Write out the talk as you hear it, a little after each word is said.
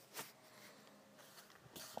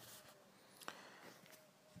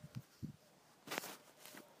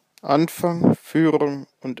Anfang, Führung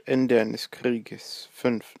und Ende eines Krieges.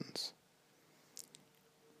 5.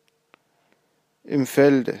 Im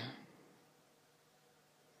Felde.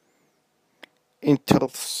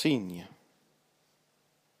 Intersigne.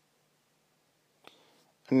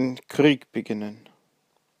 Einen Krieg beginnen.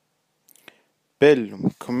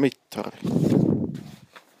 Bellum committere.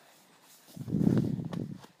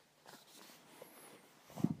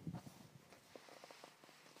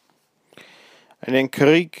 Einen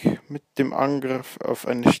Krieg mit dem Angriff auf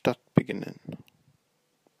eine Stadt beginnen.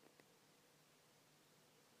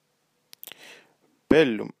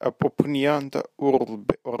 Bellum appoponianda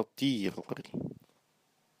urbe ordiri.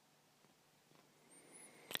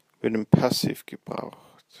 Wird im Passiv gebraucht.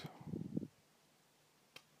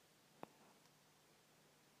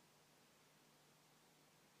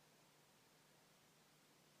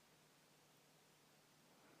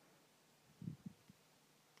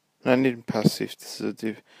 Nein, nicht im Passiv, das ist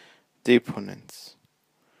die Deponens.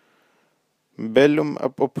 Bellum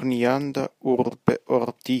appoponianda urbe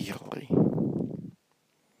ordiri.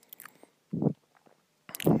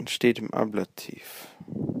 Und steht im Ablativ.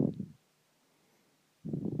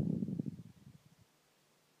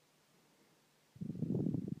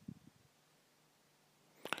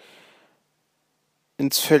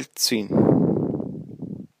 Ins Feld ziehen.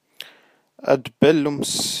 Ad bellum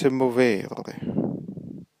se movere.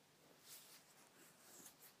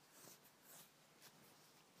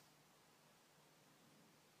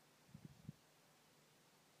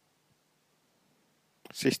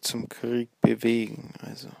 Sich zum Krieg bewegen,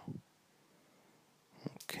 also.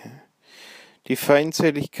 Okay. Die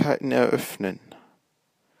Feindseligkeiten eröffnen.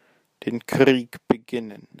 Den Krieg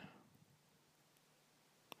beginnen.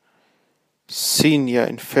 Signa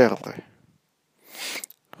inferre.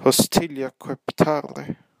 Hostilia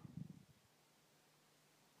coeptare.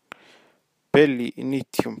 Belli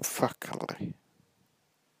initium facere.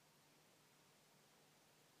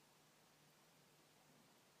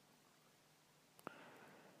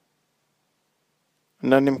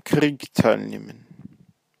 An einem Krieg teilnehmen.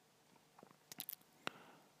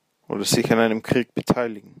 Oder sich an einem Krieg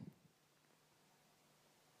beteiligen.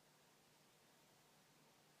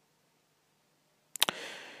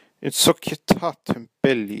 In societatem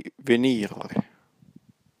belli venire.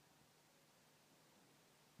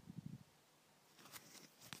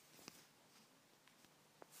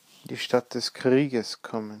 Die Stadt des Krieges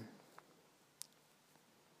kommen.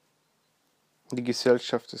 Die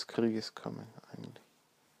Gesellschaft des Krieges kommen eigentlich.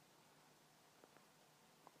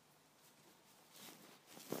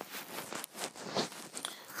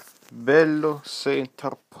 Bello se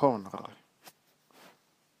interponere.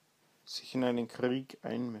 Sich in einen Krieg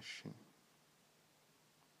einmischen.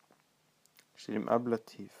 Steht im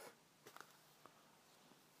Ablativ.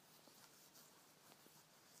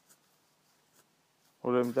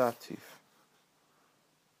 Oder im Dativ.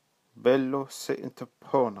 Bello se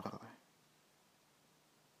interponere.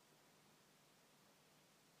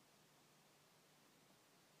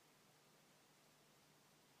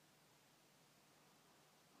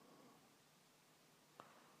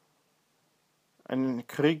 Einen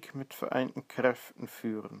Krieg mit vereinten Kräften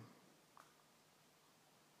führen.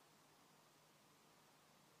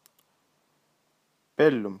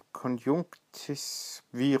 Bellum conjunctis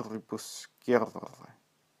viribus gerere.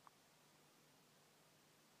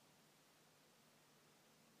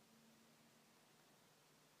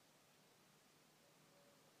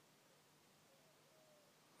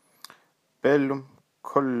 Bellum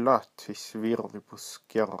collatis viribus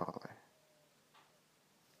gerere.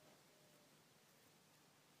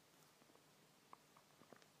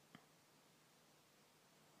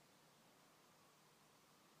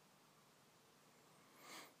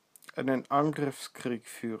 Einen Angriffskrieg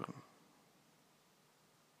führen.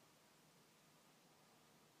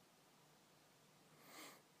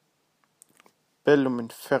 Bellum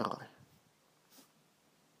inferre.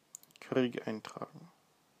 Krieg eintragen.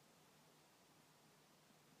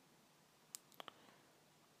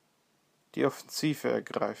 Die Offensive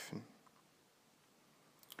ergreifen.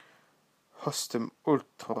 Hostem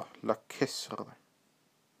ultra lacessere.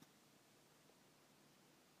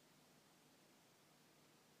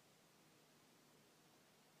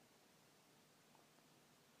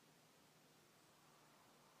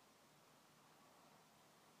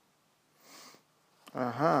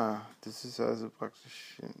 Aha, das ist also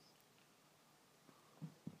praktisch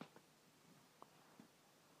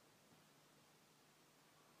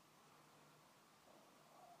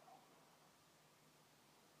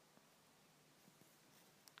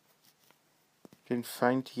den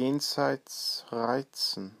Feind jenseits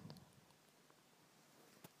reizen.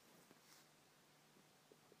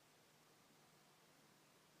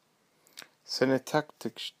 seine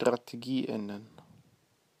Taktik, Strategie ändern.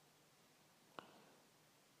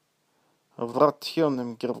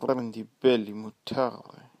 Rationem grandi belli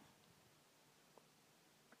mutare.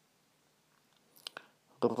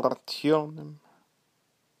 Rationem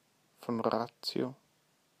von Ratio.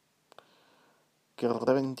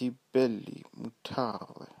 Grandi belli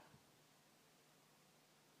mutare.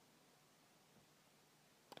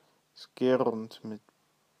 Gerund mit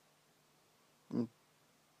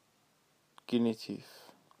Genitiv.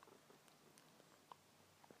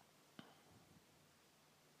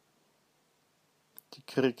 Die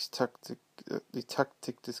Kriegstaktik, die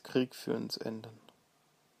Taktik des Kriegführens ändern.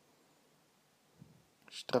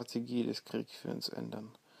 Strategie des Kriegführens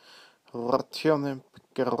ändern. Rationem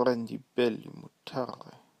grandi belli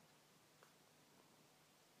mutare.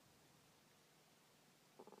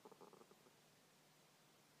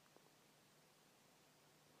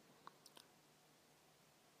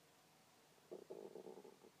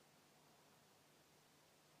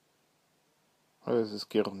 Das ist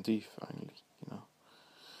Gerundiv eigentlich, genau.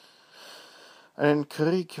 Einen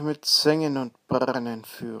Krieg mit Sengen und Brennen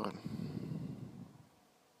führen.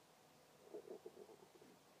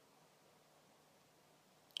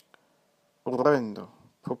 Urrendo,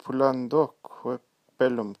 populandoque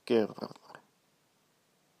bellum gerere.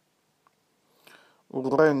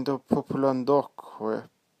 Urrendo, populandoque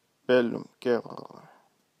bellum gerere.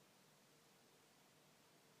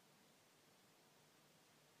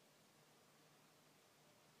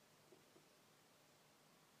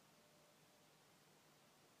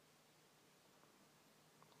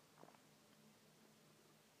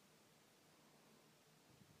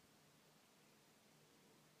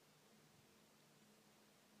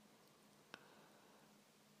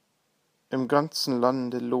 Im ganzen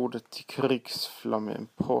Lande lodert die Kriegsflamme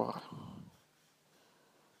empor.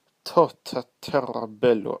 Tota terra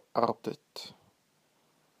bello ardet.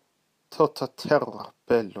 Tota terra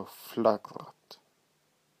bello flagrat.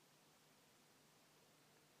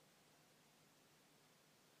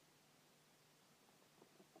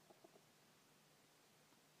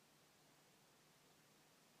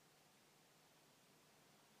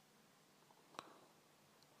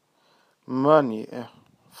 Manie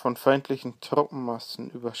von feindlichen Truppenmassen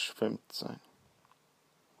überschwemmt sein.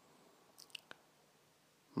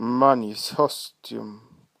 Manis hostium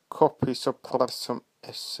copis oppressum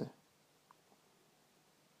esse.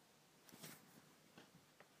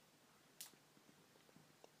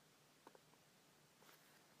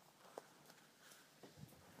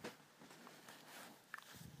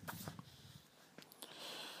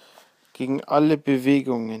 Gegen alle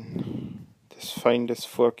Bewegungen des Feindes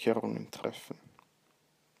Vorkehrungen treffen.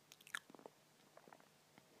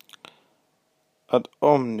 Ad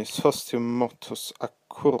omnis hostium motus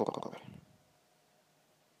accurre.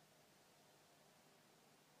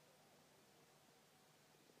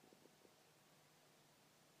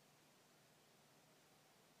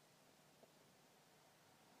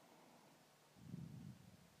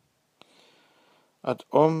 Ad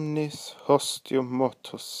omnis hostium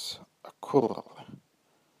motus accurre.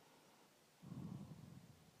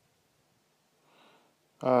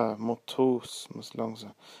 Motus muss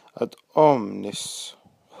langsam. Ad omnis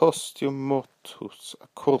hostium motus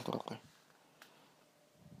accurre.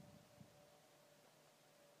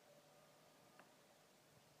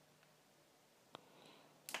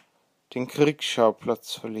 Den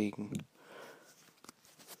Kriegsschauplatz verlegen.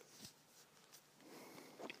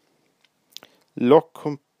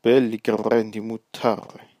 Locum belli grandi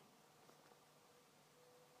mutare.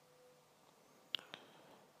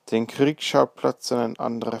 Den Kriegsschauplatz in ein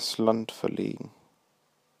anderes Land verlegen.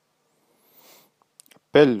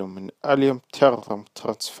 Bellum in alium terram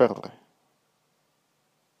transferre.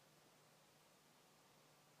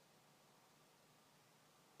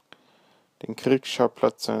 Den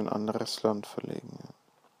Kriegsschauplatz in ein anderes Land verlegen.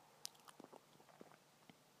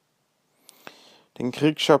 Den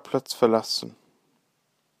Kriegsschauplatz verlassen.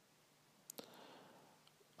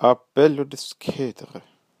 A bello discedere.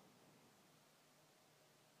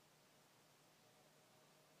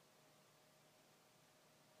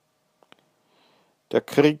 Der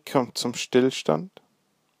Krieg kommt zum Stillstand.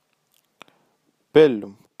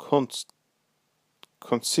 Bellum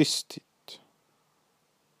consistit.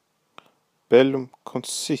 Bellum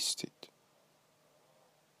consistit.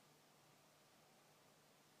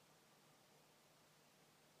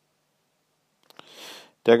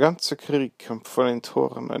 Der ganze Krieg kommt vor den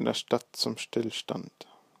Toren einer Stadt zum Stillstand.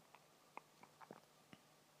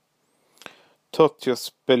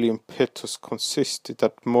 Totius bellium petus consistit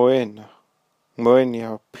ad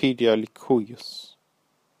Moenia opidia licuius.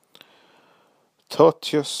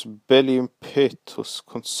 totius belli impetus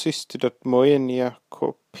consistit ad moenia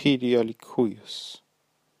corpidia licuius.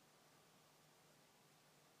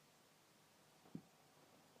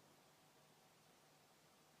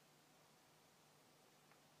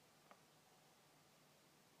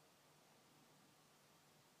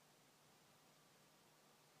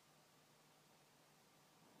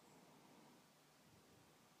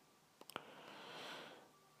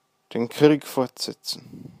 Den Krieg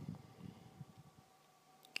fortsetzen.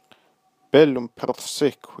 Bellum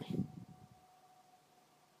persequi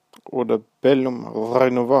oder bellum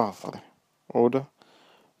renovare oder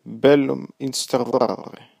bellum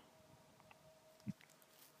instaurare.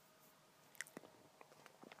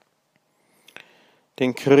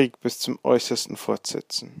 Den Krieg bis zum Äußersten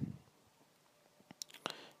fortsetzen.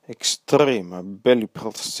 Extrema belli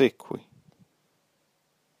persequi.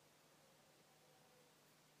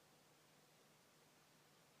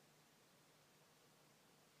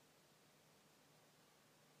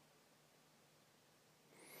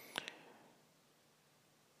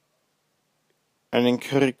 Einen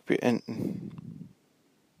Krieg beenden.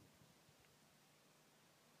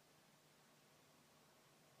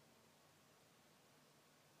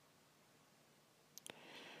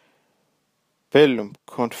 Bellum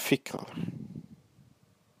conficere.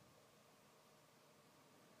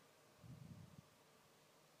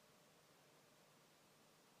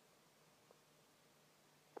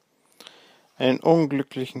 Einen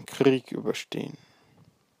unglücklichen Krieg überstehen.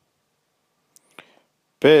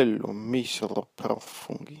 Bellum misero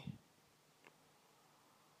perfungi.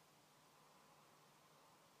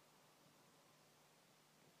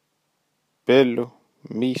 Bello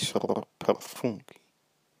misero perfungi.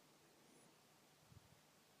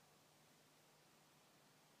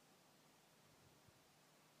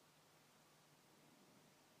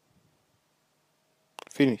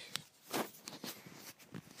 Finish.